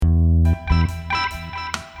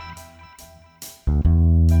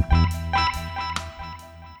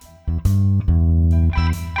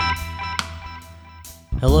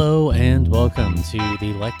Hello and welcome to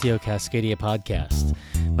the Lectio Cascadia podcast.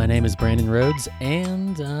 My name is Brandon Rhodes,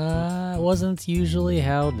 and it wasn't usually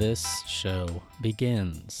how this show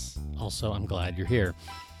begins. Also, I'm glad you're here.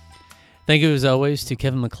 Thank you as always to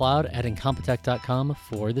Kevin MacLeod at Incompetech.com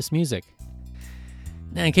for this music.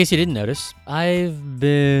 Now, in case you didn't notice, I've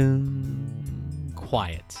been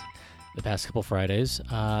quiet the past couple Fridays,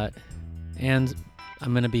 and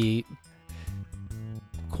I'm going to be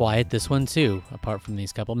quiet this one too, apart from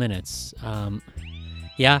these couple minutes.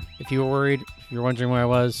 If you were worried, if you're wondering where I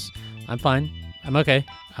was, I'm fine. I'm okay.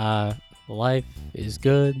 Life is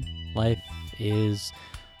good. Life is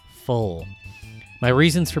full. My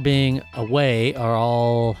reasons for being away are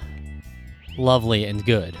all lovely and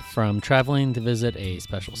good, from traveling to visit a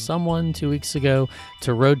special someone 2 weeks ago,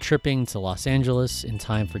 to road tripping to Los Angeles in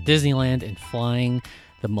time for Disneyland and flying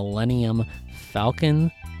the Millennium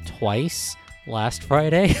Falcon twice last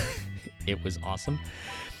Friday. It was awesome.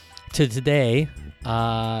 To today,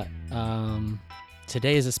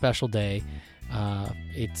 today is a special day.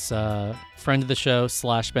 It's a friend of the show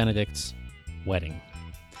 / Benedict's wedding.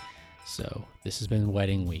 So this has been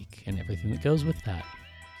wedding week and everything that goes with that.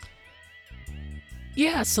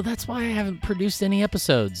 Yeah, so that's why I haven't produced any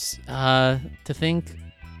episodes. To think,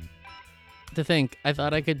 I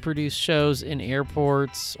thought I could produce shows in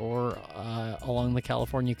airports or along the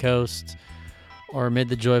California coast or amid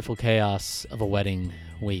the joyful chaos of a wedding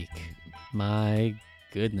week. My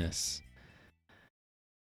goodness.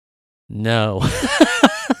 No.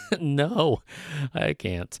 No, I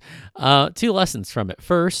can't. Two lessons from it.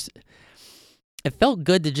 First, it felt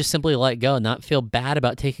good to just simply let go and not feel bad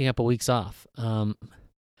about taking up a week's off. I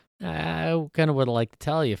kind of would have liked to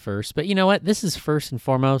tell you first, but you know what? This is first and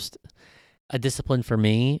foremost a discipline for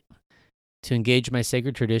me to engage my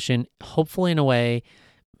sacred tradition, hopefully in a way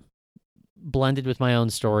blended with my own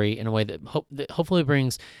story, in a way that hopefully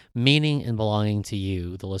brings meaning and belonging to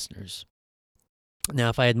you, the listeners. Now,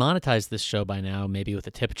 if I had monetized this show by now, maybe with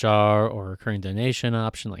a tip jar or a recurring donation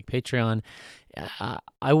option like Patreon,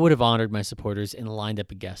 I would have honored my supporters and lined up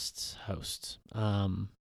a guest host. But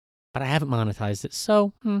I haven't monetized it,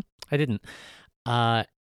 so I didn't. And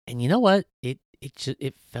you know what?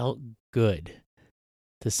 It felt good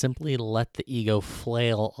to simply let the ego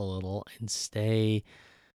flail a little and stay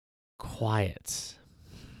quiet.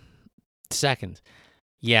 Second,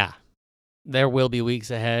 there will be weeks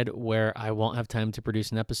ahead where I won't have time to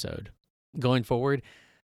produce an episode. Going forward,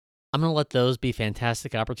 I'm going to let those be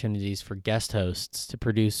fantastic opportunities for guest hosts to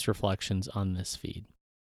produce reflections on this feed.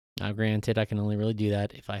 Now, granted, I can only really do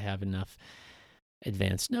that if I have enough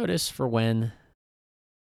advance notice for when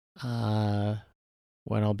I'll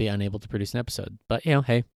be unable to produce an episode. But,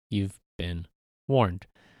 hey, you've been warned.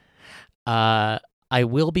 I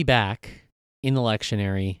will be back in the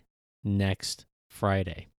lectionary next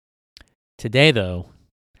Friday. Today, though,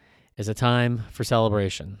 is a time for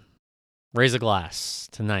celebration. Raise a glass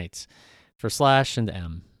tonight for Slash and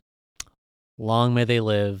M. Long may they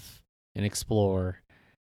live and explore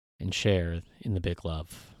and share in the big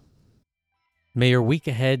love. May your week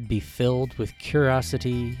ahead be filled with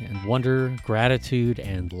curiosity and wonder, gratitude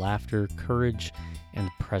and laughter, courage and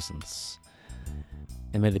presence.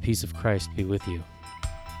 And may the peace of Christ be with you.